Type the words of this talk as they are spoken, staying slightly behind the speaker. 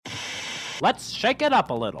Let's shake it up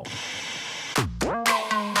a little.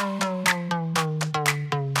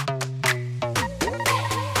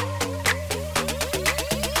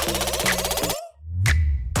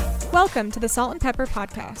 Welcome to the Salt and Pepper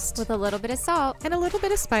Podcast. With a little bit of salt and a little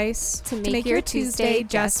bit of spice to make your Tuesday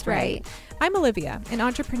just right. I'm Olivia, an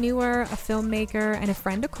entrepreneur, a filmmaker, and a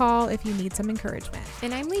friend to call if you need some encouragement.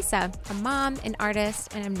 And I'm Lisa, a mom, an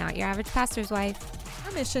artist, and I'm not your average pastor's wife.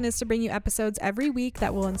 Our mission is to bring you episodes every week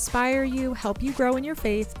that will inspire you, help you grow in your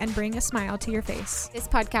faith, and bring a smile to your face. This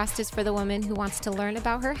podcast is for the woman who wants to learn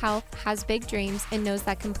about her health, has big dreams, and knows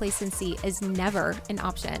that complacency is never an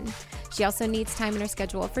option. She also needs time in her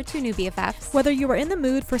schedule for 2 new BFFs. Whether you are in the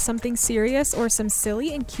mood for something serious or some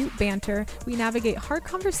silly and cute banter, we navigate hard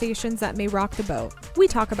conversations that may rock the boat. We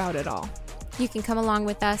talk about it all. You can come along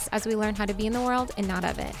with us as we learn how to be in the world and not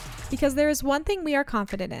of it. Because there is one thing we are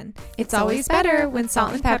confident in. It's always better when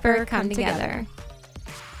salt and pepper come together.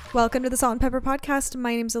 Welcome to the Salt and Pepper Podcast.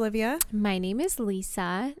 My name's Olivia. My name is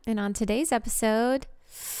Lisa. And on today's episode,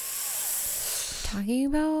 talking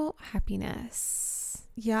about happiness.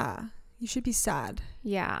 Yeah, you should be sad.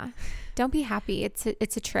 Yeah. Don't be happy. It's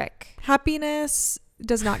a trick. Happiness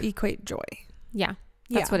does not equate joy. Yeah.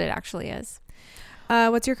 That's what it actually is.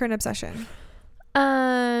 What's your current obsession?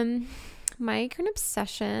 My current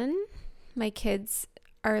obsession, my kids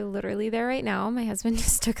are literally there right now. My husband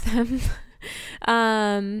just took them.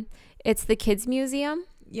 It's the Kids Museum.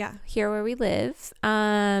 Yeah. Here where we live.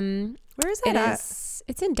 Where is that at?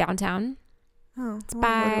 It's in downtown. Oh, it's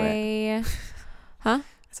by... Huh? I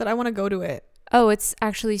said I want to go to it. Oh, it's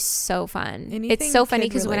actually so fun. It's so funny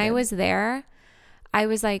because when I was there, I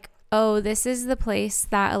was like, oh, this is the place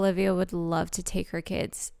that Olivia would love to take her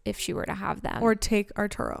kids if she were to have them. Or take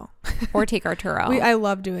Arturo. I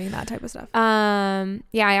love doing that type of stuff.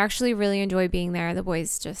 Yeah, I actually really enjoy being there. The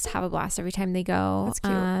boys just have a blast every time they go. That's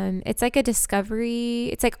cute. It's like a discovery.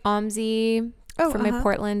 It's like OMSI for my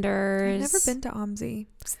Portlanders. I've never been to OMSI.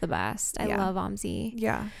 It's the best. I love OMSI.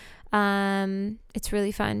 Yeah. It's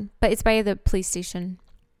really fun. But it's by the police station.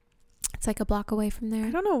 It's like a block away from there. I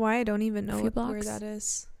don't know why I don't even know where that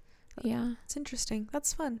is. Yeah, it's interesting.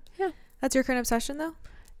 That's fun. Yeah, that's your current obsession though.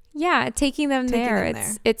 Yeah, taking them there.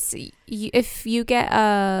 It's if you get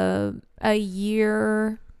a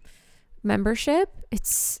year membership,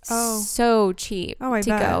 it's so cheap to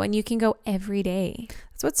go, and you can go every day.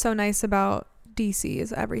 That's what's so nice about DC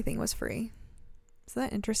is everything was free. Isn't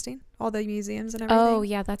that interesting? All the museums and everything. Oh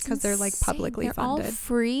yeah, that's because they're like publicly funded. All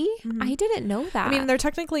free. Mm-hmm. I didn't know that. I mean, they're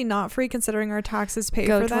technically not free considering our taxes pay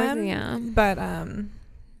for them. Yeah, but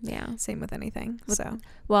yeah, same with anything.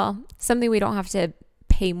 Something we don't have to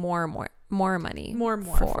pay more money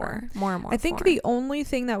for. I think the only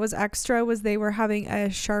thing that was extra was they were having a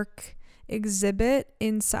shark exhibit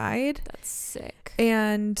inside. That's sick.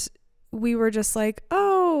 And we were just like,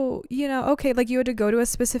 okay, like you had to go to a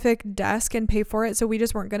specific desk and pay for it, so we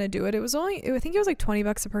just weren't going to do it. I think it was like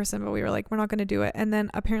 $20 a person, but we were like, we're not going to do it. And then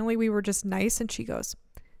apparently we were just nice, and she goes,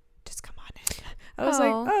 just come on in. I was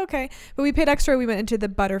like, oh, okay. But we paid extra. We went into the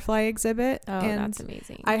butterfly exhibit. Oh, and that's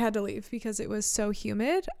amazing. I had to leave because it was so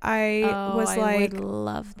humid. I would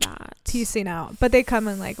love that. Piecing out. But they come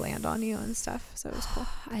and like land on you and stuff. So it was cool.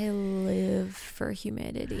 I live for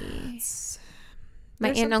humidity. My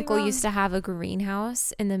aunt and uncle used to have a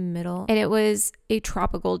greenhouse in the middle, and it was a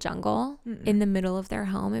tropical jungle in the middle of their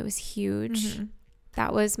home. It was huge. Mm-hmm.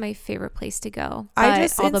 That was my favorite place to go.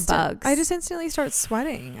 The bugs. I just instantly start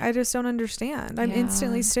sweating. I just don't understand. I'm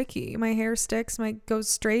instantly sticky. My hair sticks. Goes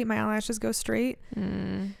straight. My eyelashes go straight.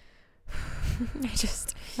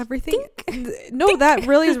 Everything. That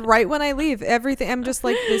really is right when I leave. Everything. I'm just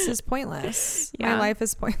like, this is pointless. Yeah. My life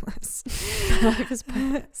is pointless.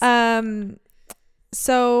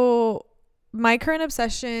 So my current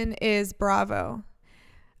obsession is Bravo.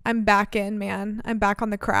 I'm back in, man. I'm back on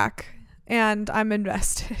the crack. And I'm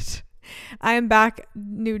invested. I am back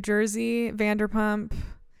New Jersey, Vanderpump.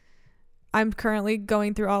 I'm currently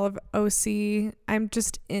going through all of OC. I'm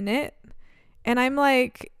just in it. And I'm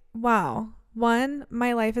like, wow. 1,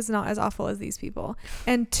 my life is not as awful as these people.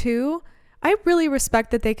 And 2, I really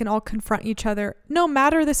respect that they can all confront each other no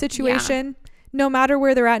matter the situation, no matter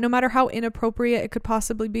where they're at, no matter how inappropriate it could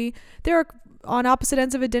possibly be. They're on opposite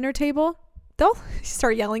ends of a dinner table. They'll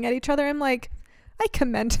start yelling at each other. I'm like, I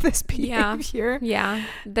commend this behavior. Yeah.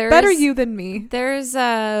 Better you than me. There's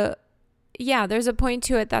a point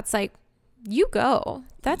to it that's like, you go.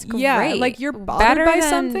 That's great. Yeah, like you're bothered by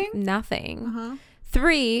something. Nothing. Uh-huh.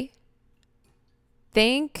 3,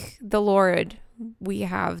 thank the Lord we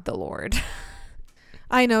have the Lord.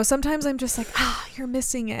 I know. Sometimes I'm just like, you're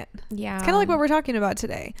missing it. Yeah. It's kind of like what we're talking about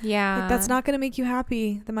today. Yeah. Like, that's not going to make you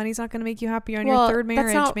happy. The money's not going to make you happy on your third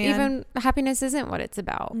marriage, that's not man. Even happiness isn't what it's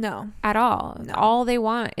about. No. At all. No. All they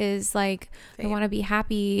want is like, Fame. I want to be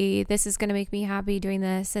happy. This is going to make me happy doing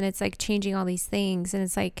this. And it's like changing all these things. And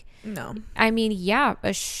it's like, no. I mean, yeah,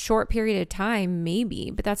 a short period of time,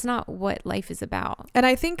 maybe, but that's not what life is about. And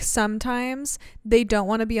I think sometimes they don't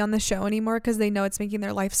want to be on the show anymore because they know it's making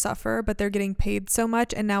their life suffer, but they're getting paid so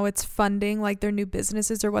much and now it's funding like their new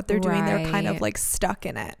businesses or what they're doing. They're kind of like stuck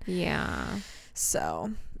in it. Yeah.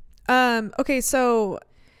 So, okay. So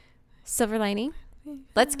silver lining.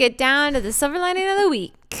 Let's get down to the silver lining of the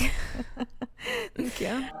week. Thank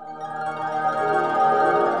you.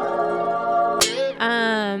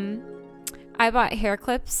 I bought hair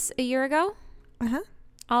clips a year ago.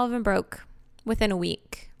 All of them broke within a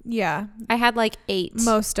week. Yeah. I had like 8.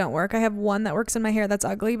 Most don't work. I have one that works in my hair that's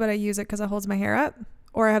ugly, but I use it because it holds my hair up.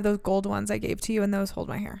 Or I have those gold ones I gave to you and those hold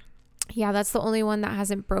my hair. Yeah, that's the only one that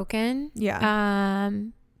hasn't broken. Yeah.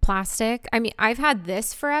 Plastic. I mean, I've had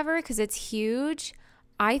this forever because it's huge.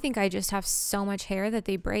 I think I just have so much hair that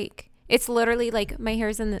they break. It's literally like my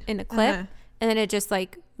hair's in a clip and then it just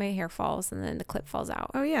like my hair falls and then the clip falls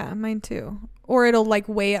out. Oh yeah, mine too. Or it'll like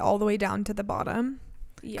weigh it all the way down to the bottom.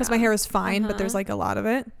 Because my hair is fine, but there's like a lot of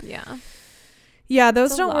it. Yeah,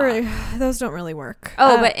 those don't really work.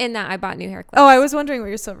 Oh, but in that I bought new hair clips. Oh, I was wondering what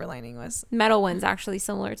your silver lining was. Metal ones, actually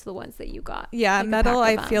similar to the ones that you got. Yeah, like metal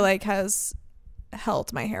I feel like has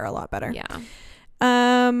held my hair a lot better. Yeah.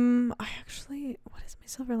 I actually, what is my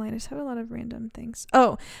silver lining? I just have a lot of random things.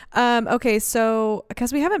 Okay, so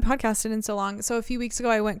because we haven't podcasted in so long, so a few weeks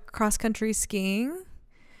ago I went cross country skiing,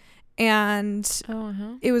 and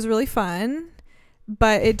it was really fun.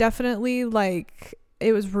 But it definitely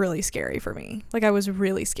it was really scary for me. Like I was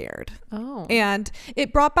really scared. Oh. And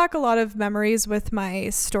it brought back a lot of memories with my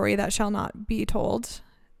story that shall not be told.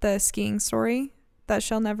 The skiing story that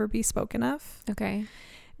shall never be spoken of. Okay.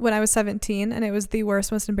 When I was 17, and it was the worst,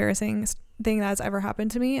 most embarrassing thing that's ever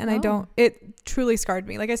happened to me. And it truly scarred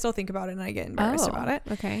me. Like I still think about it and I get embarrassed about it.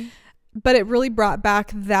 Okay. But it really brought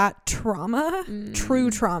back that trauma,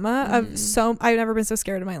 true trauma I've never been so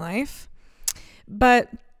scared in my life. But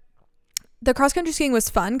the cross country skiing was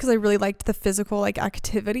fun because I really liked the physical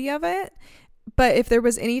activity of it. But if there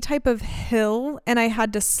was any type of hill and I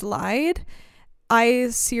had to slide, I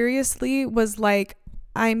seriously was like,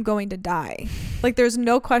 I'm going to die. Like there's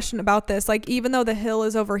no question about this. Like even though the hill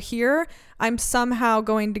is over here, I'm somehow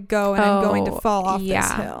going to go and I'm going to fall off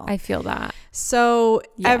this hill. I feel that. So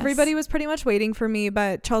everybody was pretty much waiting for me,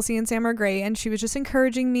 but Chelsea and Sam are great. And she was just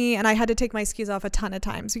encouraging me. And I had to take my skis off a ton of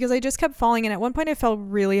times because I just kept falling. And at one point I fell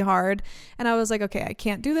really hard and I was like, okay, I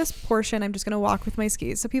can't do this portion. I'm just going to walk with my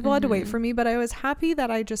skis. So people had to wait for me, but I was happy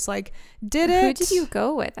that I just did it. Who did you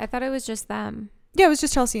go with? I thought it was just them. Yeah, it was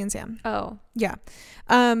just Chelsea and Sam. Oh. Yeah.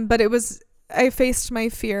 But I faced my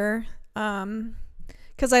fear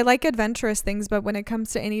because I like adventurous things, but when it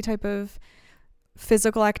comes to any type of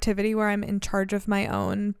physical activity where I'm in charge of my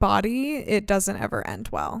own body, it doesn't ever end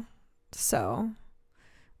well. So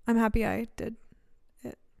I'm happy I did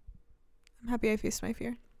it. I'm happy I faced my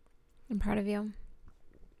fear. I'm proud of you.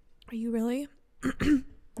 Are you really?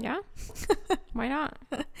 Yeah. Why not?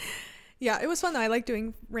 Yeah, it was fun though. I like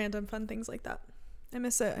doing random fun things like that. I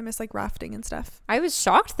miss it. I miss rafting and stuff. I was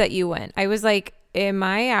shocked that you went. I was like, am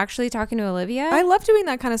I actually talking to Olivia? I love doing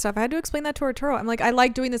that kind of stuff. I had to explain that to Arturo. I'm like, I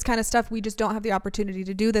like doing this kind of stuff. We just don't have the opportunity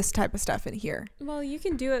to do this type of stuff in here. Well, you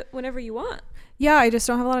can do it whenever you want. Yeah, I just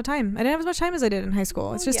don't have a lot of time. I didn't have as much time as I did in high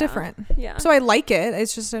school. It's just different. Yeah. So I like it.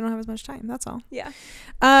 It's just I don't have as much time. That's all. Yeah.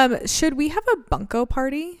 Should we have a bunko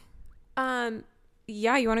party?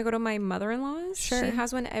 Yeah, you want to go to my mother-in-law's? Sure. She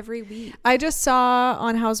has one every week. I just saw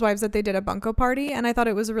on Housewives that they did a bunko party, and I thought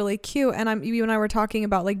it was really cute. And you and I were talking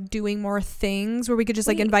about doing more things where we could just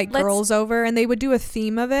invite girls over, and they would do a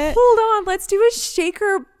theme of it. Hold on, let's do a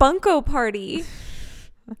shaker bunko party.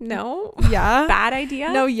 No? Yeah. Bad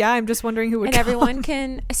idea? No, yeah. I'm just wondering who would And come. everyone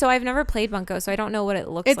can... So I've never played bunko, so I don't know what it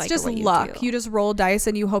looks like. It's just luck. You just roll dice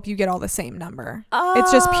and you hope you get all the same number. Oh, it's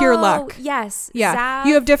just pure luck. Yes. Yeah.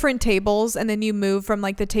 You have different tables and then you move from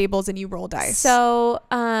the tables and you roll dice. So,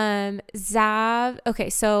 Zav... Okay,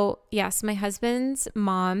 so yes, my husband's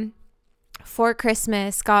mom for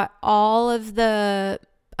Christmas got all of the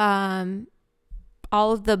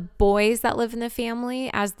boys that live in the family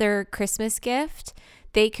as their Christmas gift.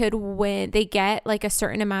 They could win. They get a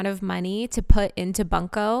certain amount of money to put into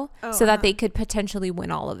bunko so that they could potentially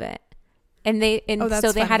win all of it. And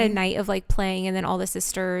so they had a funny. night of like playing, and then all the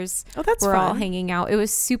sisters that's were fun. all hanging out. It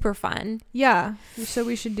was super fun. Yeah. So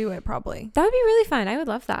we should do it probably. That would be really fun. I would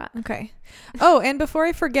love that. Okay. Oh, and before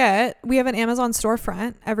I forget, we have an Amazon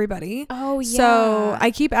storefront, everybody. Oh, yeah. So I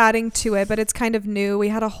keep adding to it, but it's kind of new. We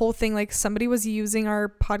had a whole thing, like somebody was using our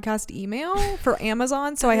podcast email for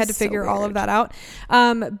Amazon. So I had to figure all of that out.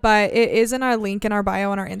 But it is in our link in our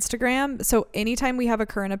bio on our Instagram. So anytime we have a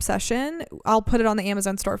current obsession, I'll put it on the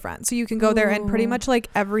Amazon storefront. So you can go there and pretty much like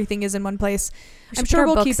everything is in one place. I'm sure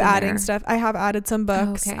we'll keep adding stuff. I have added some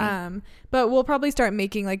books. Okay. But we'll probably start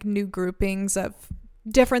making like new groupings of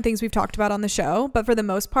different things we've talked about on the show. But for the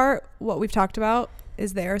most part, what we've talked about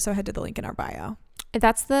is there. So head to the link in our bio.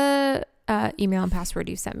 That's the email and password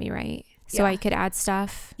you sent me, right? So I could add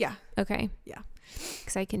stuff. Yeah. Okay. Yeah.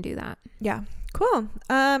 Because I can do that. Yeah. Cool.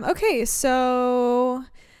 Okay. So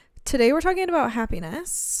today we're talking about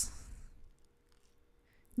happiness.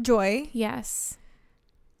 Joy. Yes.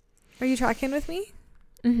 Are you tracking with me?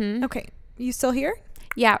 Mm-hmm. Okay. You still here?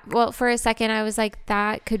 Yeah. Well, for a second, I was like,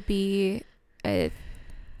 that could be a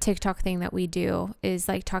TikTok thing that we do, is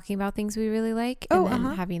like talking about things we really like and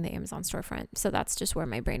then having the Amazon storefront. So that's just where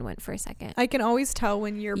my brain went for a second. I can always tell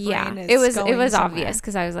when your brain is it was somewhere. obvious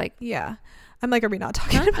because I was like, yeah. I'm like, are we not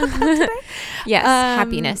talking about that today? Yes.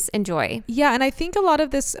 Happiness and joy. Yeah. And I think a lot of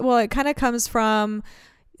this, well, it kind of comes from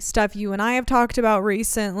stuff you and I have talked about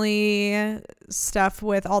recently, stuff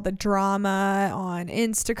with all the drama on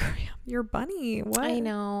Instagram. Your bunny, what? I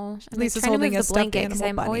know. Lisa's holding a stuffed animal bunny.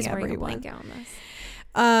 I'm always wearing a blanket on this.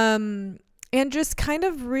 And just kind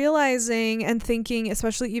of realizing and thinking,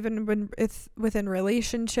 especially even when within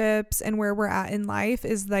relationships and where we're at in life,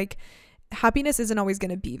 is like happiness isn't always going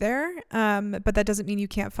to be there. But that doesn't mean you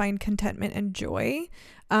can't find contentment and joy.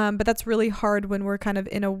 But that's really hard when we're kind of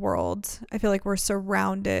in a world. I feel like we're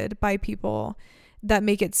surrounded by people that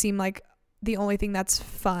make it seem like the only thing that's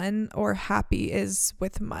fun or happy is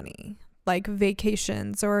with money, like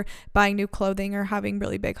vacations or buying new clothing or having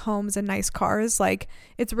really big homes and nice cars. Like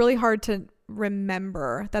it's really hard to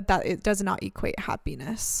remember that it does not equate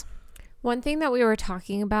happiness. One thing that we were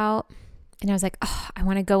talking about, and I was like, oh, I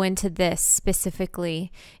want to go into this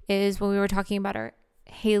specifically, is when we were talking about our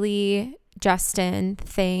Haley Justin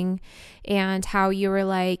thing and how you were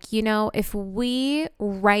like, you know, if we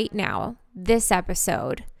right now, this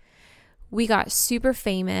episode, we got super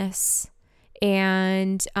famous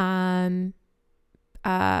and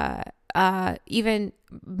even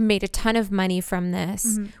made a ton of money from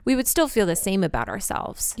this, we would still feel the same about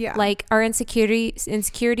ourselves. Yeah. Like our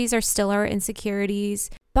insecurities are still our insecurities.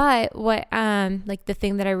 But what like the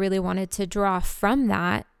thing that I really wanted to draw from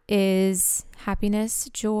that is happiness,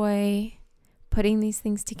 joy, putting these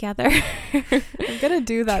things together. I'm gonna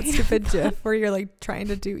do that stupid gif where you're like trying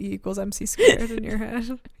to do E equals MC squared in your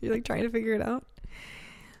head. You're like trying to figure it out.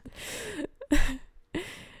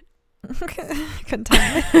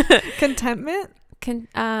 Contentment?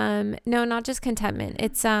 No, not just contentment.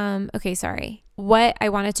 It's okay, sorry. What I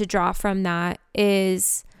wanted to draw from that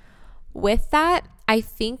is, with that, I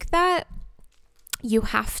think that you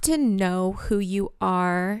have to know who you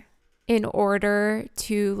are in order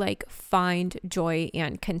to like find joy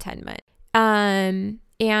and contentment. And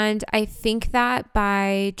I think that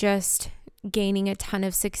by just gaining a ton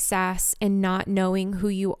of success and not knowing who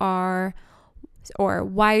you are or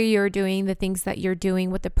why you're doing the things that you're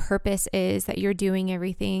doing, what the purpose is that you're doing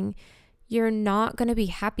everything, you're not going to be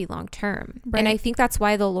happy long term. Right. And I think that's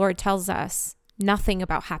why the Lord tells us nothing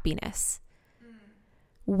about happiness.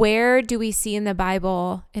 Where do we see in the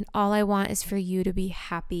Bible, and all I want is for you to be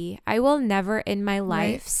happy? I will never in my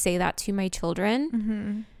life say that to my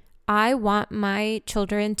children. I want my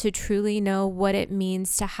children to truly know what it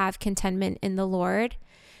means to have contentment in the Lord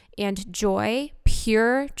and joy,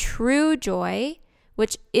 pure, true joy,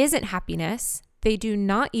 which isn't happiness. They do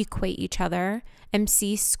not equate each other.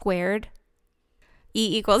 MC squared.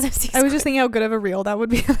 E equals MC squared. I was just thinking how good of a reel that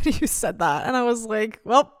would be when you said that. And I was like,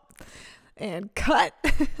 well, and cut.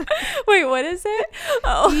 Wait, what is it?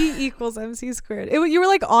 Oh. E equals MC squared. You were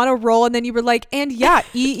like on a roll and then you were like, and yeah,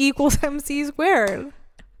 E equals MC squared.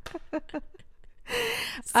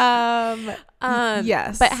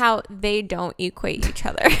 Yes. But how they don't equate each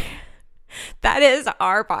other. That is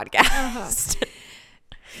our podcast.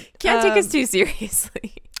 Can't take us too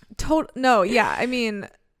seriously. No, yeah. I mean,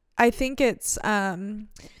 I think it's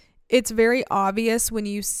very obvious when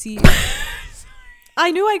you see. I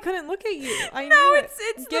knew I couldn't look at you. I knew it's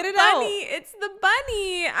Get the bunny. Out. It's the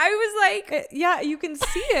bunny. I was like, yeah, you can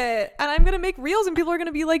see it, and I'm gonna make reels, and people are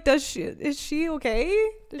gonna be like, "Is she okay?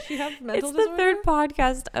 Does she have mental disorder?" It's the third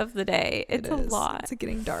podcast of the day. It's a lot. It's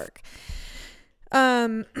getting dark.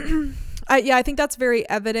 I think that's very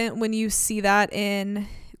evident when you see that in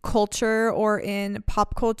culture or in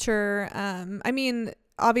pop culture. I mean,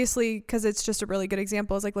 obviously, because it's just a really good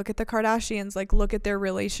example, is like, look at the Kardashians, like look at their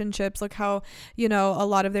relationships, look how, you know, a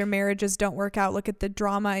lot of their marriages don't work out, look at the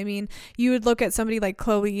drama. I mean, you would look at somebody like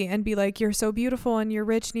Chloe and be like, you're so beautiful and you're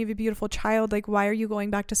rich and you have a beautiful child, like why are you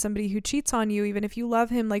going back to somebody who cheats on you? Even if you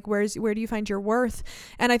love him, like where do you find your worth?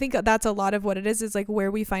 And I think that's a lot of what it is like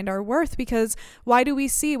where we find our worth. Because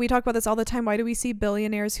we talk about this all the time, why do we see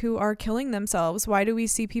billionaires who are killing themselves? Why do we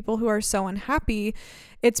see people who are so unhappy?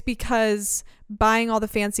 It's because buying all the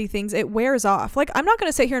fancy things, it wears off. Like, I'm not going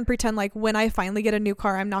to sit here and pretend like when I finally get a new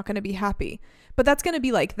car, I'm not going to be happy. But that's going to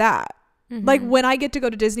be like that. Mm-hmm. Like when I get to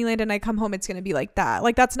go to Disneyland and I come home, it's going to be like that.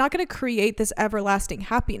 Like that's not going to create this everlasting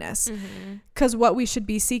happiness. Because what we should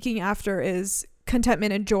be seeking after is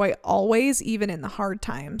contentment and joy always, even in the hard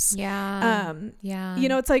times. Yeah. You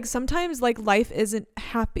know, it's like sometimes like life isn't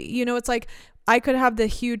happy. You know, it's like I could have the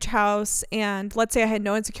huge house and let's say I had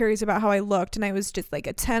no insecurities about how I looked and I was just like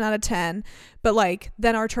a 10 out of 10, but like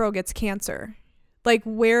then Arturo gets cancer. Like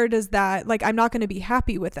where does that, like I'm not going to be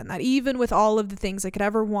happy within that, even with all of the things I could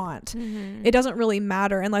ever want. It doesn't really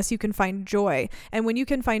matter unless you can find joy. And when you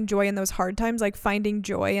can find joy in those hard times, like finding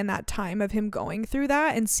joy in that time of him going through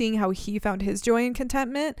that and seeing how he found his joy and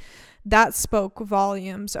contentment, that spoke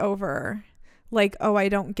volumes over like, oh, I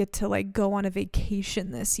don't get to like go on a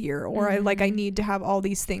vacation this year, or I need to have all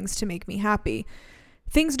these things to make me happy.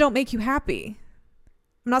 Things don't make you happy.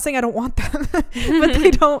 I'm not saying I don't want them, but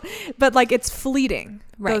they don't, but like it's fleeting,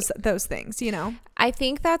 right? Those things, you know? I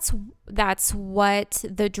think that's what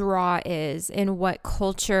the draw is, and what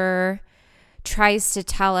culture tries to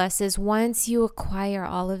tell us is once you acquire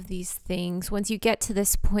all of these things, once you get to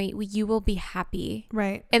this point, you will be happy.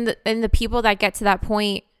 Right. And the people that get to that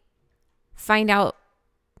point find out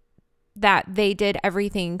that they did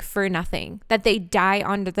everything for nothing, that they die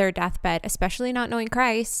on their deathbed, especially not knowing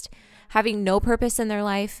Christ, having no purpose in their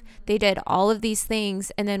life. They did all of these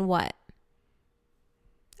things, and then what?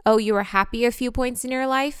 Oh, you were happy a few points in your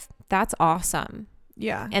life? That's awesome.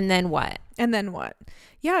 Yeah. And then what?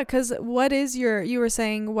 Yeah, because you were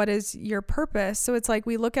saying, what is your purpose? So it's like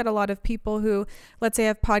we look at a lot of people who, let's say,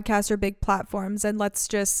 have podcasts or big platforms, and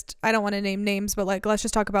I don't want to name names, but like, let's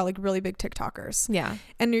just talk about like really big TikTokers. Yeah.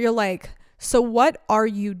 And you're like, so what are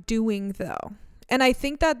you doing though? And I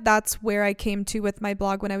think that that's where I came to with my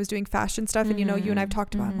blog when I was doing fashion stuff. And, you know, you and I've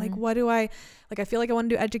talked about like, what do I feel like I want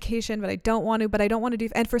to do education, but I don't want to do.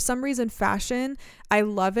 And for some reason, fashion, I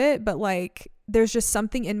love it. But like, there's just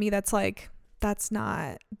something in me that's like, that's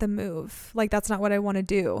not the move. Like, that's not what I want to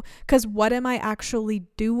do. Because what am I actually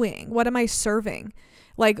doing? What am I serving?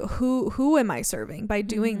 Like, who am I serving by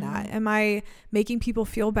doing that? Am I making people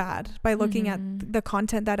feel bad by looking at the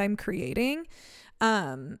content that I'm creating?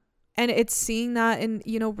 And it's seeing that in,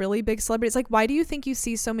 you know, really big celebrities. Like, why do you think you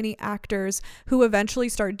see so many actors who eventually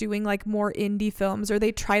start doing like more indie films, or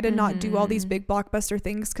they try to not do all these big blockbuster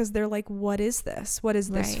things because they're like, what is this? What is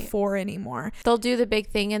this for anymore? They'll do the big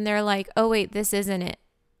thing and they're like, oh, wait, this isn't it.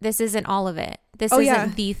 This isn't all of it. This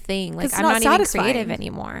isn't the thing. Like, I'm not even creative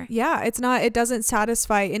anymore. Yeah, it doesn't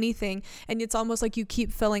satisfy anything. And it's almost like you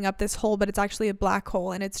keep filling up this hole, but it's actually a black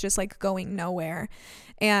hole and it's just like going nowhere.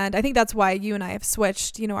 And I think that's why you and I have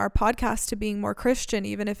switched, you know, our podcast to being more Christian,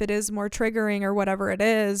 even if it is more triggering or whatever it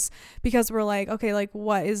is, because we're like, okay, like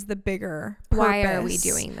what is the bigger purpose? Why are we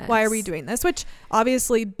doing this? Why are we doing this? Which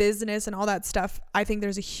obviously business and all that stuff, I think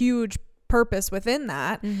there's a huge purpose within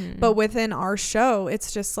that. But within our show,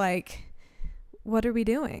 it's just like, what are we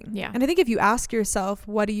doing? Yeah. And I think if you ask yourself,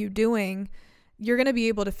 what are you doing? You're going to be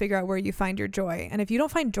able to figure out where you find your joy. And if you don't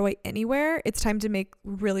find joy anywhere, it's time to make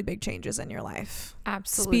really big changes in your life.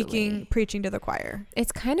 Absolutely. Preaching to the choir.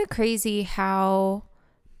 It's kind of crazy how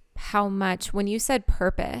much, when you said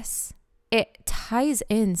purpose, it ties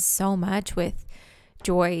in so much with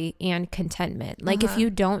joy and contentment. Like if you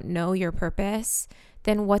don't know your purpose,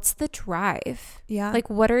 then what's the drive? Yeah. Like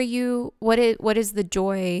what is the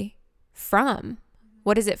joy from?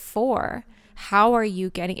 What is it for? How are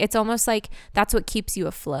you getting? It's almost like that's what keeps you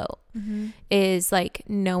afloat, is like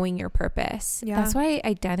knowing your purpose. Yeah. That's why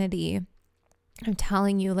identity, I'm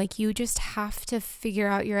telling you, like you just have to figure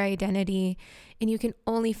out your identity, and you can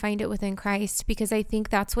only find it within Christ, because I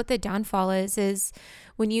think that's what the downfall is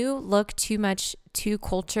when you look too much to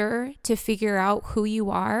culture to figure out who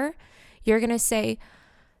you are, you're going to say,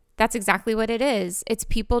 that's exactly what it is. It's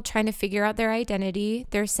people trying to figure out their identity.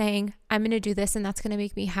 They're saying, I'm going to do this and that's going to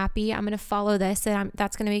make me happy. I'm going to follow this and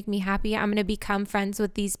that's going to make me happy. I'm going to become friends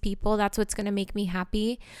with these people. That's what's going to make me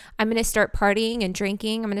happy. I'm going to start partying and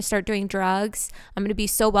drinking. I'm going to start doing drugs. I'm going to be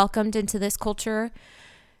so welcomed into this culture.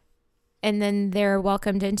 and then they're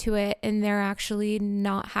welcomed into it and they're actually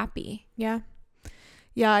not happy. Yeah.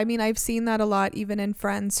 Yeah. I mean, I've seen that a lot, even in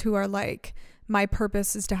friends who are like, my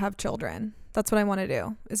purpose is to have children. That's what I want to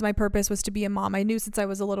do. My purpose was to be a mom. I knew since I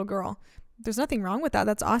was a little girl. There's nothing wrong with that.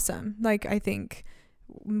 That's awesome. Like, I think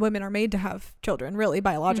women are made to have children, really,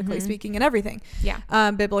 biologically speaking, and everything.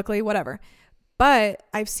 Yeah. Biblically, whatever. But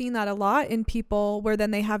I've seen that a lot in people where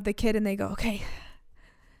then they have the kid and they go, okay,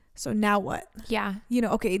 so now what? Yeah. You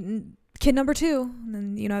know, okay, kid number 2. And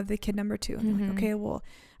then, you know, the kid number 2. And they're like, okay, well,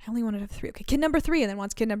 I only wanted to have 3. Okay, kid number 3. And then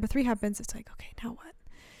once kid number 3 happens, it's like, okay, now what?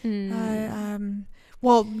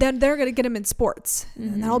 Well, then they're going to get him in sports.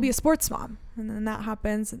 And then I'll be a sports mom. And then that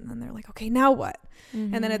happens. And then they're like, okay, now what?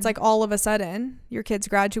 And then it's like all of a sudden your kids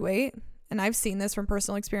graduate. And I've seen this from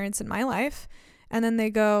personal experience in my life. And then they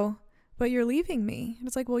go, but you're leaving me. And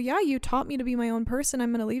it's like, well, yeah, you taught me to be my own person.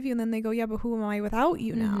 I'm going to leave you. And then they go, yeah, but who am I without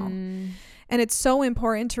you now? And it's so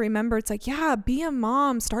important to remember. It's like, yeah, be a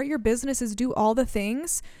mom, start your businesses, do all the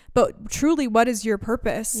things. But truly, what is your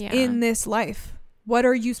purpose in this life? What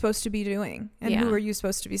are you supposed to be doing? And who are you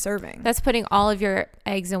supposed to be serving? That's putting all of your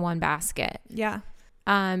eggs in one basket. Yeah.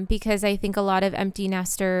 Because I think a lot of empty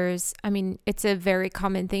nesters, I mean, it's a very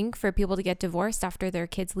common thing for people to get divorced after their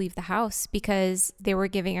kids leave the house because they were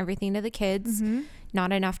giving everything to the kids,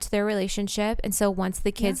 not enough to their relationship. And so once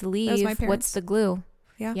the kids leave, what's the glue?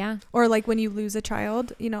 Yeah. Or like when you lose a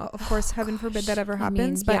child, you know, of course, heaven forbid that ever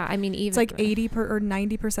happens. Even it's like 80% or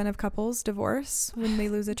 90% of couples divorce when they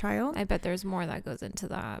lose a child. I bet there's more that goes into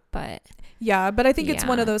that, but but I think it's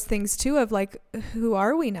one of those things too of like, who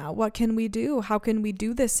are we now? What can we do? How can we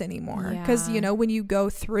do this anymore? Because, you know, when you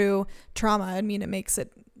go through trauma, I mean, it makes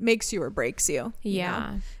you or breaks you. Yeah.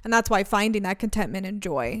 You know? And that's why finding that contentment and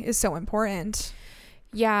joy is so important.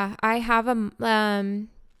 Yeah. I have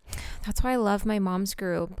that's why I love my mom's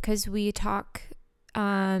group, because we talk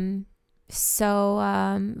so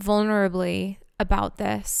vulnerably about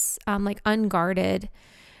this, like unguarded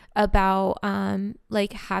about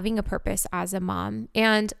like having a purpose as a mom.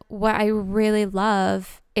 And what I really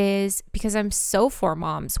love is, because I'm so for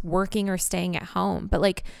moms working or staying at home, but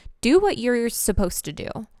like do what you're supposed to do.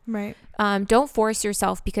 Right. Don't force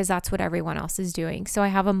yourself because that's what everyone else is doing. So I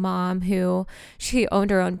have a mom who, she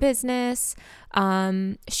owned her own business.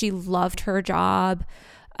 She loved her job.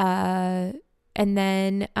 And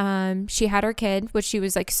then she had her kid, which she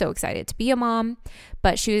was like so excited to be a mom,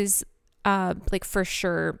 but she was like for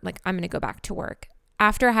sure, like, I'm going to go back to work.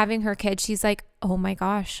 After having her kid, she's like, oh my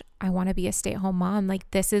gosh, I want to be a stay-at-home mom.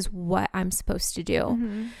 Like, this is what I'm supposed to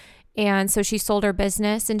do. And so she sold her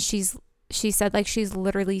business, and she said like she's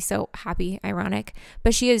literally so happy, ironic,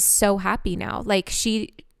 but she is so happy now. Like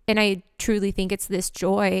and I truly think it's this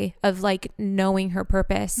joy of like knowing her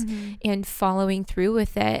purpose and following through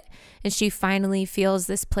with it. And she finally feels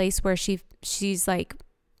this place where she's like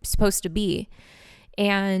supposed to be.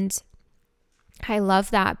 And I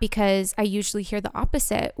love that, because I usually hear the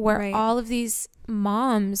opposite, where all of these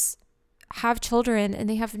moms have children and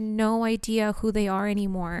they have no idea who they are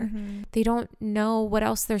anymore. They don't know what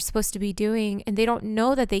else they're supposed to be doing, and they don't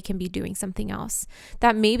know that they can be doing something else,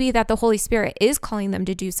 that maybe that the Holy Spirit is calling them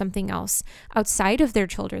to do something else outside of their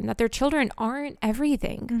children, that their children aren't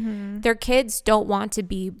everything. Their kids don't want to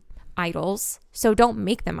be idols, so don't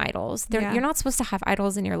make them idols. You're not supposed to have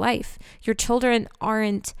idols in your life. Your children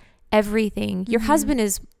aren't everything. Your husband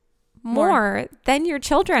is more than your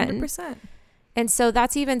children. 100%. And so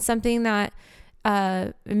that's even something that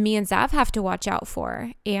me and Zav have to watch out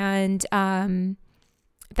for, and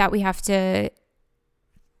that we have to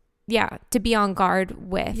be on guard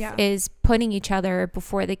with, is putting each other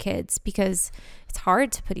before the kids, because it's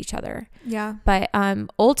hard to put each other. Yeah. But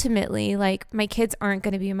ultimately, like, my kids aren't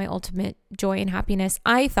going to be my ultimate joy and happiness.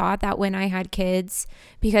 I thought that when I had kids,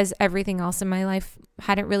 because everything else in my life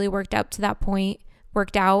hadn't really worked out.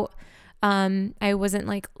 I wasn't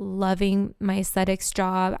like loving my aesthetics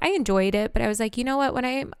job. I enjoyed it, but I was like, you know what? When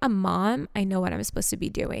I'm a mom, I know what I'm supposed to be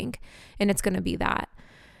doing, and it's going to be that.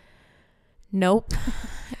 Nope.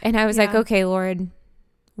 And I was like, okay, Lord,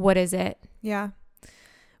 what is it? Yeah.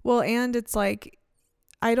 Well, and it's like,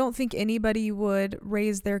 I don't think anybody would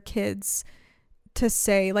raise their kids to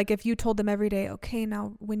say, like, if you told them every day, okay,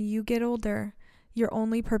 now when you get older, your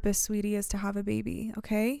only purpose, sweetie, is to have a baby.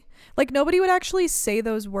 Okay. Like, nobody would actually say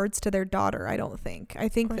those words to their daughter. I don't think. I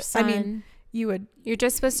think, I mean, you would. You're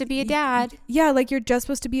just supposed to be a dad. Yeah. Like, you're just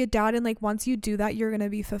supposed to be a dad. And like, once you do that, you're going to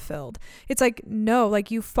be fulfilled. It's like, no,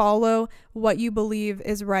 like, you follow what you believe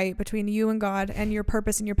is right between you and God and your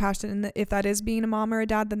purpose and your passion. And if that is being a mom or a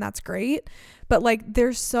dad, then that's great. But like,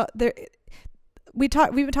 we've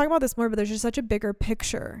been talking about this more, but there's just such a bigger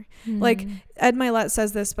picture. Like Ed Milet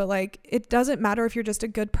says this, but like, it doesn't matter if you're just a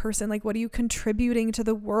good person. Like, what are you contributing to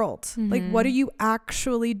the world? Like, what are you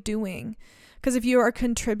actually doing? Because if you are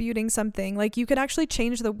contributing something, like, you could actually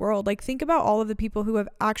change the world. Like, think about all of the people who have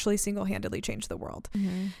actually single-handedly changed the world.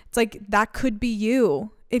 It's like, that could be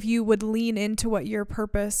you if you would lean into what your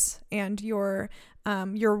purpose and your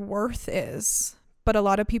worth is. But a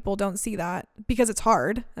lot of people don't see that because it's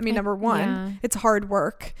hard. I mean, number one, it's hard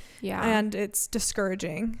work. Yeah. And it's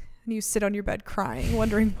discouraging. And you sit on your bed crying,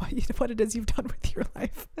 wondering what it is you've done with your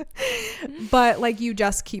life. But like, you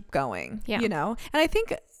just keep going, you know? And I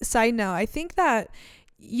think, side note, I think that,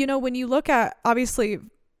 you know, when you look at, obviously,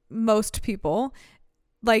 most people,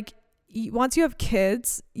 like, once you have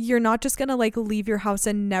kids, you're not just going to like leave your house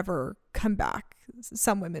and never come back.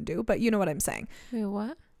 Some women do, but you know what I'm saying. Wait,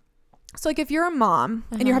 what? So like, if you're a mom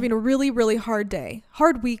and you're having a really, really hard day,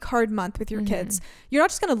 hard week, hard month with your kids, you're not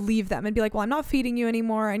just going to leave them and be like, well, I'm not feeding you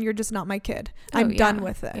anymore and you're just not my kid. I'm done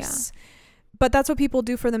with this. But that's what people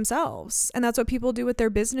do for themselves. And that's what people do with their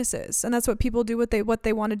businesses. And that's what people do with what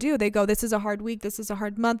they want to do. They go, this is a hard week. This is a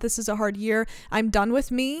hard month. This is a hard year. I'm done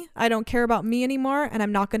with me. I don't care about me anymore. And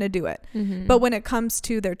I'm not going to do it. But when it comes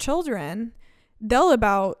to their children, they'll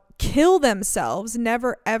about kill themselves,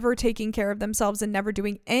 never ever taking care of themselves and never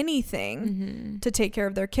doing anything to take care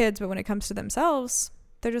of their kids. But when it comes to themselves,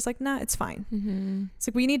 they're just like, nah, it's fine. It's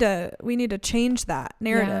like, we need to change that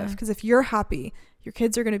narrative, because if you're happy, your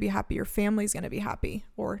kids are going to be happy, your family's going to be happy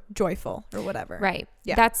or joyful or whatever. Right.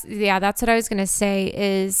 Yeah. That's what I was going to say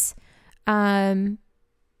is,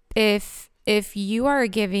 if you are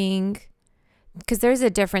giving, because there's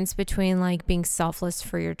a difference between like being selfless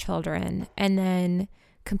for your children and then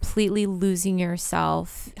completely losing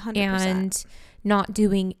yourself 100%. And not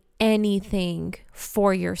doing anything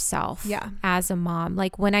for yourself as a mom.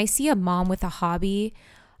 Like, when I see a mom with a hobby,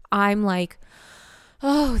 I'm like,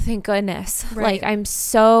 oh, thank goodness. Like, I'm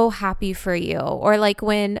so happy for you. Or like,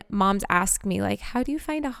 when moms ask me like, how do you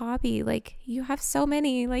find a hobby? Like, you have so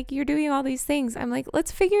many, like, you're doing all these things. I'm like,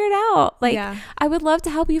 let's figure it out. Like, I would love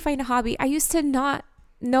to help you find a hobby. I used to not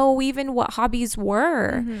know even what hobbies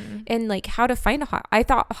were and like how to find a hobby. I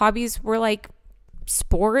thought hobbies were like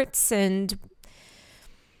sports and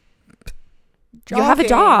jogging. You have a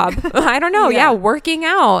job. I don't know. Working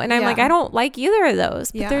out. And I'm like, I don't like either of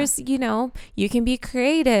those. But there's, you know, you can be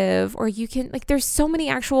creative, or you can, like, there's so many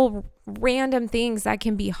actual random things that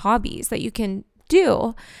can be hobbies that you can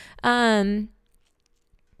do.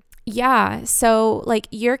 So like,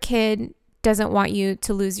 your kid doesn't want you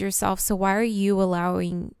to lose yourself. So why are you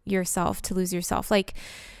allowing yourself to lose yourself? Like,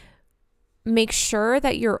 make sure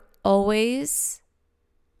that you're always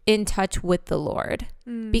in touch with the Lord.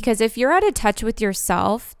 Because if you're out of touch with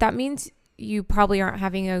yourself, that means you probably aren't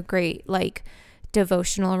having a great like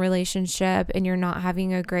devotional relationship, and you're not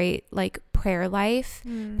having a great like prayer life,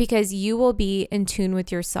 because you will be in tune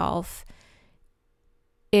with yourself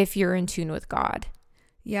if you're in tune with God.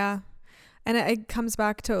 Yeah. And it comes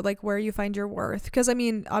back to like where you find your worth. Because I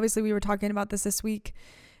mean, obviously we were talking about this week,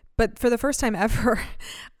 but for the first time ever,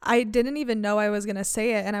 I didn't even know I was going to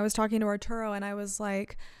say it. And I was talking to Arturo and I was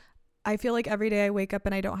like, I feel like every day I wake up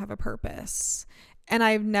and I don't have a purpose. And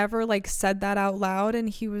I've never like said that out loud. And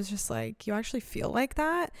he was just like, you actually feel like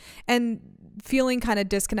that? And feeling kind of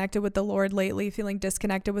disconnected with the Lord lately, feeling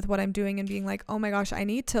disconnected with what I'm doing, and being like, oh my gosh, I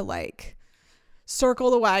need to like circle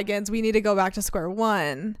the wagons. We need to go back to square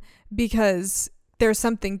one, because there's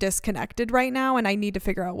something disconnected right now and I need to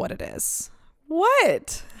figure out what it is.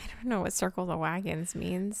 What? I don't know what circle the wagons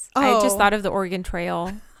means. I just thought of the Oregon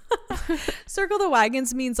Trail. Circle the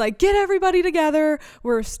wagons means like, get everybody together.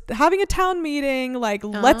 We're having a town meeting. Like,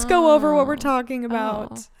 let's go over what we're talking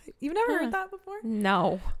about. You've never heard that before?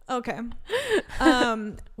 No. Okay.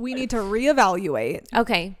 We need to reevaluate.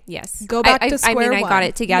 Okay. Yes. Go back to square one. I got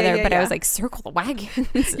it together, but I was like, circle the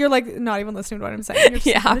wagons. You're like not even listening to what I'm saying. You're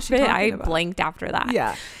just, I blanked after that.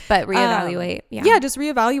 Yeah. But reevaluate. Just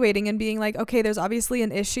reevaluating and being like, okay, there's obviously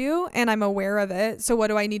an issue and I'm aware of it. So what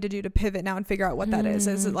do I need to do to pivot now and figure out what that is?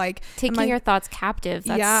 Is it like taking your thoughts captive?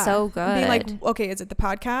 That's so good. Being like, okay, is it the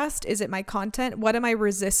podcast? Is it my content? What am I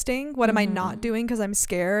resisting? What am I not doing because I'm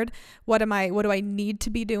scared? What do I need to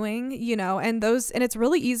be doing? You know, and it's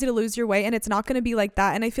really easy to lose your way, and it's not going to be like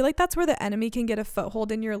that. And I feel like that's where the enemy can get a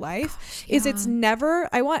foothold in your life. It's never,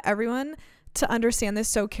 I want everyone to understand this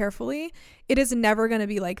so carefully. It is never going to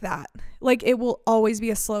be like that. Like, it will always be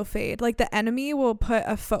a slow fade. Like, the enemy will put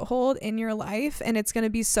a foothold in your life and it's going to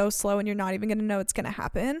be so slow and you're not even going to know it's going to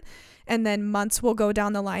happen. And then months will go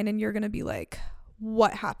down the line and you're going to be like,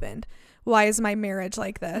 what happened? Why is my marriage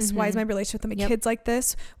like this? Why is my relationship with my kids like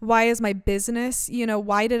this? Why is my business,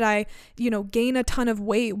 why did I, gain a ton of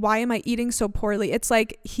weight? Why am I eating so poorly? It's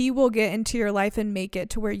like he will get into your life and make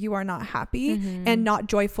it to where you are not happy and not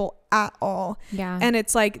joyful at all. Yeah. And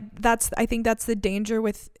it's like, I think that's the danger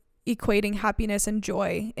with equating happiness and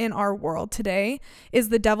joy in our world today, is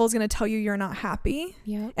the devil's going to tell you you're not happy.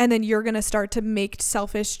 And then you're going to start to make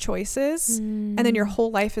selfish choices and then your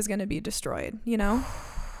whole life is going to be destroyed,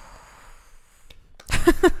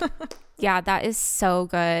 Yeah, that is so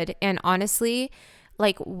good. And honestly,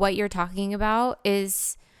 like what you're talking about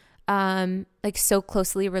is like so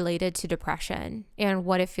closely related to depression and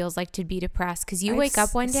what it feels like to be depressed, because you wake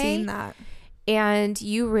up one day and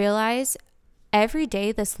you realize every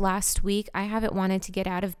day this last week I haven't wanted to get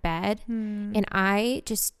out of bed and I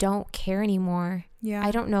just don't care anymore. I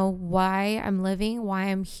don't know why I'm living, why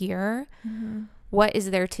I'm here. What is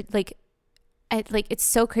there to like it's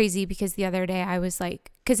so crazy, because the other day I was like,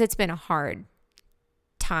 because it's been a hard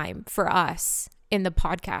time for us in the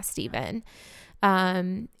podcast even.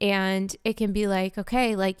 And it can be like,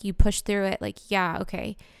 okay, like you push through it, like, yeah,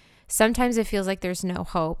 okay. Sometimes it feels like there's no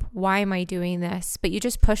hope. Why am I doing this? But you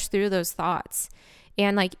just push through those thoughts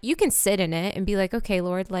and like you can sit in it and be like, okay,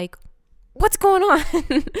 Lord, like what's going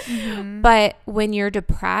on? But when you're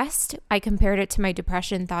depressed, I compared it to my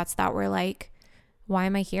depression thoughts that were like, why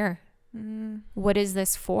am I here? What is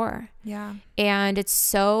this for? Yeah. And it's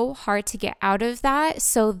so hard to get out of that.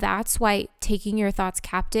 So that's why taking your thoughts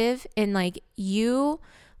captive and like you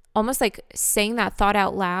almost like saying that thought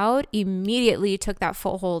out loud immediately took that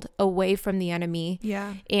foothold away from the enemy.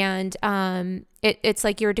 Yeah. And it's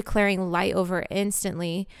like you're declaring light over it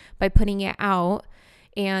instantly by putting it out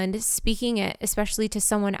and speaking it, especially to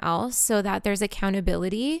someone else, so that there's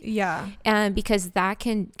accountability. Yeah. And because that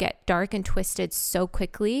can get dark and twisted so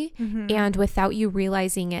quickly and without you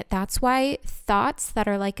realizing it. That's why thoughts that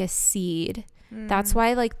are like a seed, that's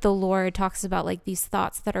why like the Lord talks about like these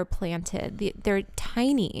thoughts that are planted, they're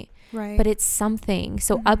tiny, right? But it's something.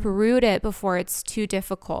 So uproot it before it's too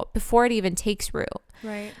difficult, before it even takes root.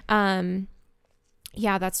 Right.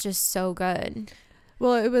 Yeah, that's just so good.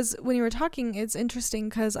 Well, it was when you were talking, it's interesting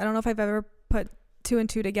because I don't know if I've ever put two and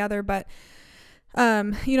two together, but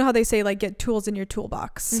you know how they say like get tools in your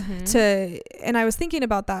toolbox and I was thinking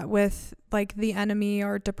about that with like the enemy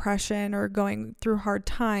or depression or going through hard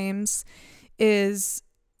times, is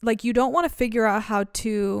like you don't want to figure out how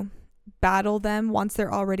to battle them once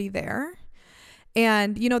they're already there.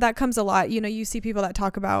 And, that comes a lot. You see people that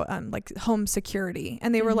talk about like home security,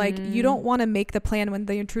 and they were like, you don't want to make the plan when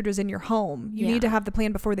the intruder's in your home. You need to have the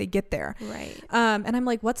plan before they get there. Right. And I'm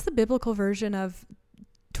like, what's the biblical version of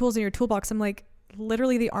tools in your toolbox? I'm like,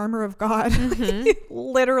 literally the armor of God.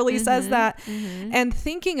 Literally says that. And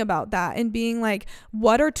thinking about that and being like,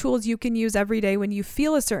 what are tools you can use every day when you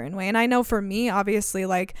feel a certain way? And I know for me, obviously,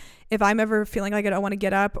 like if I'm ever feeling like I don't want to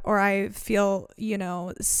get up, or I feel,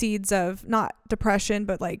 seeds of not depression,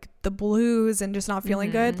 but like the blues and just not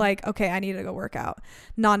feeling good, like, okay, I need to go work out.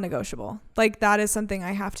 Non-negotiable. Like that is something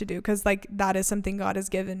I have to do, because like that is something God has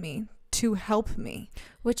given me to help me.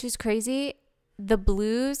 Which is crazy. The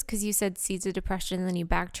blues, because you said seeds of depression, and then you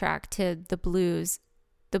backtrack to the blues.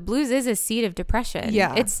 The blues is a seed of depression.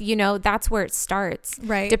 Yeah. It's, that's where it starts.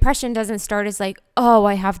 Right. Depression doesn't start as like, oh,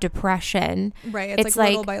 I have depression. Right. It's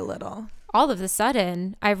like little by little. All of a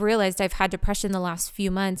sudden, I've realized I've had depression the last few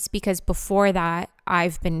months, because before that,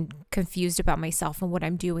 I've been confused about myself and what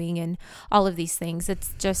I'm doing and all of these things.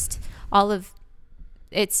 It's just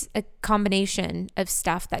it's a combination of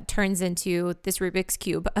stuff that turns into this Rubik's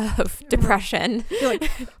Cube of depression.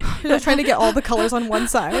 You're trying to get all the colors on one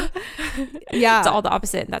side. Yeah. It's all the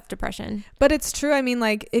opposite. That's depression. But it's true. I mean,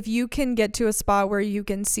 like if you can get to a spot where you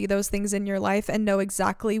can see those things in your life and know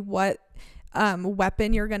exactly what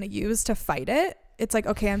weapon you're going to use to fight it. It's like,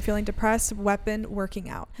 okay, I'm feeling depressed, weapon, working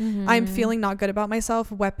out. I'm feeling not good about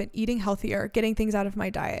myself, weapon, eating healthier, getting things out of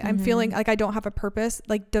my diet. I'm feeling like I don't have a purpose,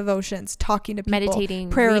 like devotions, talking to people,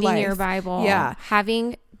 meditating, prayer reading life. Your Bible,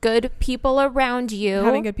 having good people around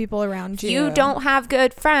you. If you don't have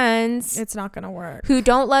good friends, it's not going to work. Who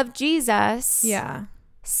don't love Jesus. Yeah.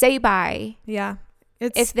 Say bye. Yeah.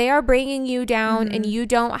 If they are bringing you down and you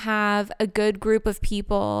don't have a good group of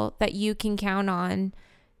people that you can count on,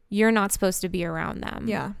 you're not supposed to be around them.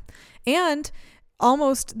 Yeah. And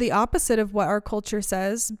almost the opposite of what our culture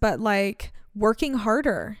says, but like working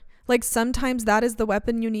harder. Like sometimes that is the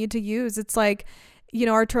weapon you need to use. It's like,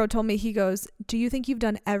 Arturo told me, he goes, do you think you've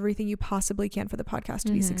done everything you possibly can for the podcast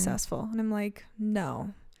to be successful? And I'm like,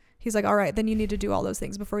 no. He's like, all right, then you need to do all those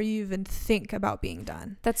things before you even think about being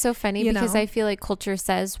done. That's so funny because I feel like culture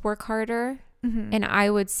says work harder. And I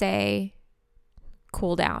would say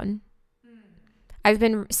cool down. I've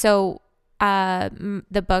been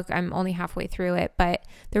the book, I'm only halfway through it, but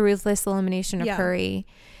The Ruthless Elimination of Hurry.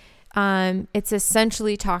 It's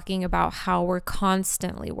essentially talking about how we're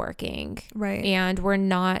constantly working, right? And we're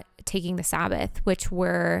not taking the Sabbath, which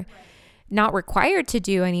we're not required to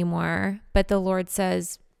do anymore. But the Lord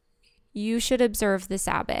says you should observe the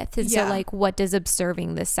Sabbath. And so like, what does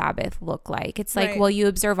observing the Sabbath look like? It's like, well, you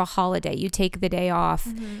observe a holiday, you take the day off,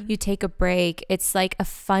 you take a break. It's like a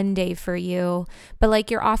fun day for you, but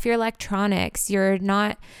like you're off your electronics. You're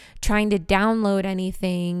not trying to download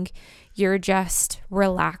anything. You're just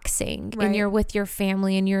relaxing and you're with your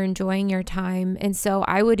family and you're enjoying your time. And so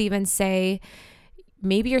I would even say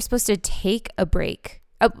maybe you're supposed to take a break.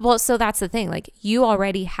 Well, so that's the thing. Like, you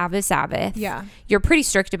already have a Sabbath. Yeah. You're pretty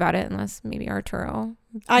strict about it, unless maybe Arturo.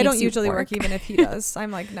 I don't usually work even if he does.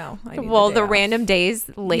 I'm like, no. I need the random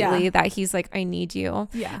days lately that he's like, I need you.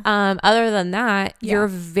 Yeah. Other than that, you're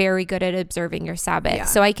very good at observing your Sabbath. Yeah.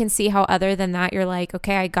 So I can see how other than that, you're like,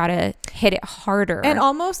 okay, I gotta hit it harder. And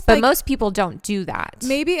almost, but like, most people don't do that.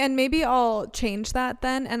 Maybe I'll change that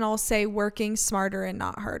then, and I'll say working smarter and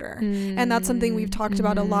not harder. And that's something we've talked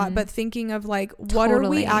about a lot. But thinking of like, what are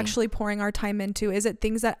we actually pouring our time into? Is it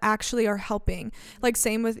things that actually are helping? Like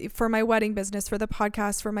same with for my wedding business, for the podcast,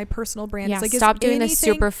 for my personal brand. It's like, stop doing the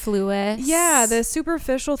superfluous. Yeah, the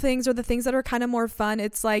superficial things or the things that are kind of more fun.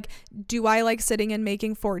 It's like, do I like sitting and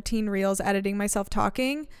making 14 reels, editing myself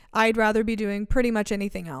talking? I'd rather be doing pretty much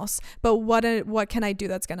anything else. But what can I do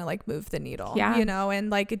that's gonna like move the needle? Yeah. You know, and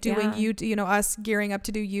like doing us gearing up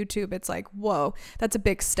to do YouTube. It's like, whoa, that's a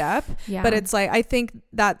big step. Yeah. But it's like, I think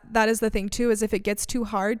that is the thing too, is if it gets too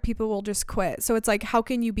hard, people will just quit. So it's like, how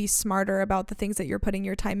can you be smarter about the things that you're putting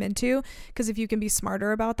your time into? Because if you can be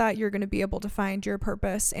smarter about that, you're going to be able to find your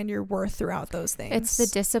purpose and your worth throughout those things. It's the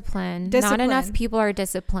discipline. Not enough people are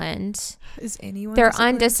disciplined. Is anyone They're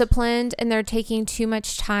disciplined? Undisciplined, and they're taking too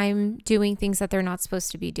much time doing things that they're not supposed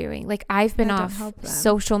to be doing. Like, I've been off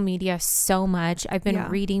social media so much. I've been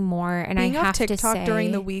reading more, and being I have to say, TikTok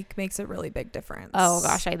during the week makes a really big difference. Oh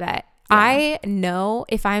gosh, I bet. Yeah. I know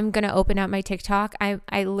if I'm going to open up my TikTok,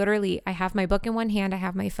 I literally, I have my book in one hand, I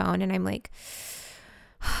have my phone, and I'm like,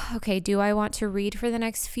 okay, do I want to read for the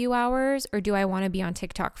next few hours, or do I want to be on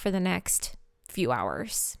TikTok for the next few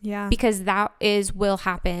hours? Yeah. Because that will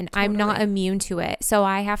happen. Totally. I'm not immune to it. So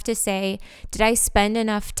I have to say, did I spend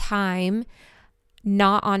enough time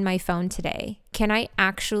not on my phone today? Can I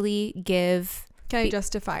actually Can I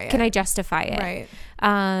justify it? Right.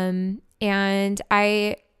 And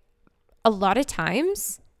a lot of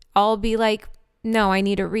times I'll be like, no, I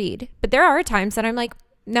need to read. But there are times that I'm like,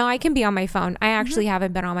 no, I can be on my phone. I actually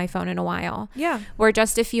haven't been on my phone in a while. Yeah. Where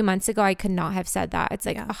just a few months ago, I could not have said that. It's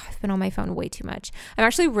like, I've been on my phone way too much. I'm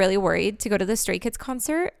actually really worried to go to the Stray Kids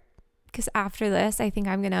concert, because after this, I think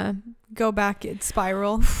I'm going to go back and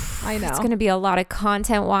spiral. I know. It's going to be a lot of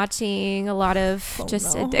content watching, a lot of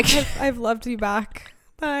addiction. I've loved you back.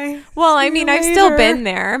 Bye. Well, I mean, I've still been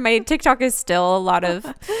there. My TikTok is still a lot of,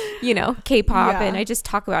 K-pop, and I just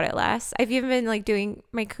talk about it less. I've even been like doing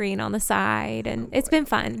my Korean on the side, and it's been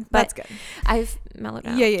fun. But that's good. I've mellowed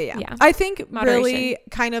out. Yeah. I think really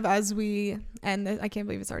kind of as we end this, I can't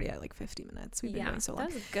believe it's already at like 50 minutes. We've been doing so long.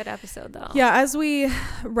 That was a good episode though. Yeah, as we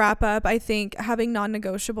wrap up, I think having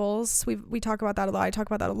non-negotiables, we talk about that a lot. I talk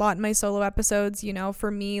about that a lot in my solo episodes.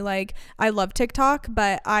 For me, like, I love TikTok,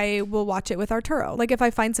 but I will watch it with Arturo. Like, if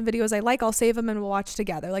I find some videos I like, I'll save them and we'll watch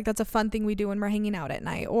together. Like, that's a fun thing we do when we're hanging out at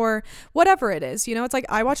night or whatever it is. It's like,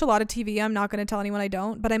 I watch a lot of TV. I'm not going to tell anyone I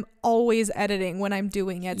don't, but I'm always editing when I'm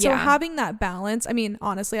doing it. So having that balance, I mean,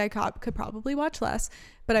 honestly, I could probably watch less,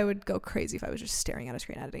 but I would go crazy if I was just staring at a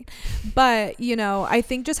screen editing. But, I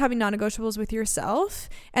think just having non-negotiables with yourself,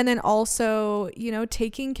 and then also,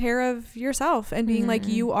 taking care of yourself and being like,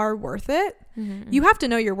 you are worth it. You have to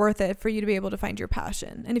know you're worth it for you to be able to find your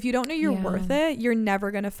passion. And if you don't know you're worth it, you're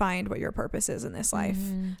never going to find what your purpose is in this life.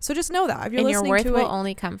 So just know that. If you're listening your worth to will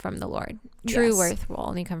only come from the Lord. True worth will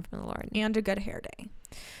only come from the Lord. And a good hair day.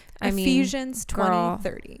 I mean, Ephesians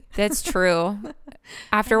 20:30. That's true.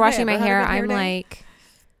 After washing my hair, I'm like,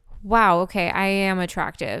 wow, okay, I am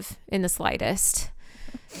attractive in the slightest.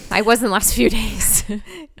 I was in the last few days.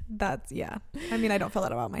 That's, I mean, I don't feel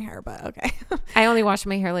that about my hair, but okay. I only wash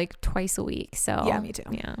my hair like twice a week. So yeah, me too.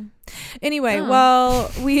 Yeah. Anyway,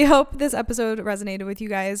 well, we hope this episode resonated with you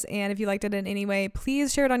guys. And if you liked it in any way,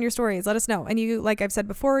 please share it on your stories. Let us know. And you, like I've said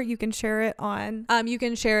before, you can share it you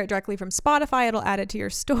can share it directly from Spotify. It'll add it to your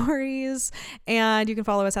stories. And you can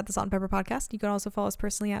follow us at the Salt and Pepper Podcast. You can also follow us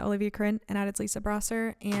personally at Olivia Corinne and at It's Lisa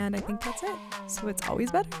Brasser. And I think that's it. So it's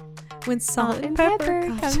always better when salt and pepper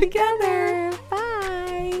come together.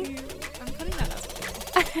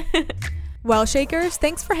 Well, Shakers,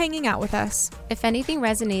 thanks for hanging out with us. If anything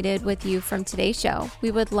resonated with you from today's show, we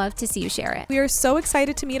would love to see you share it. We are so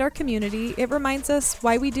excited to meet our community. It reminds us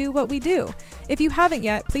why we do what we do. If you haven't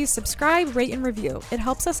yet, please subscribe, rate, and review. It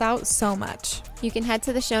helps us out so much. You can head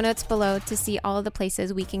to the show notes below to see all of the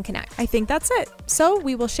places we can connect. I think that's it. So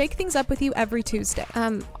we will shake things up with you every Tuesday.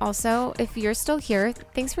 Also, if you're still here,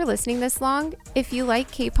 thanks for listening this long. If you like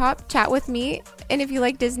K-pop, chat with me. And if you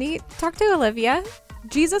like Disney, talk to Olivia.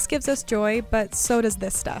 Jesus gives us joy, but so does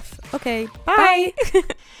this stuff. Okay, bye.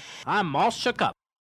 I'm all shook up.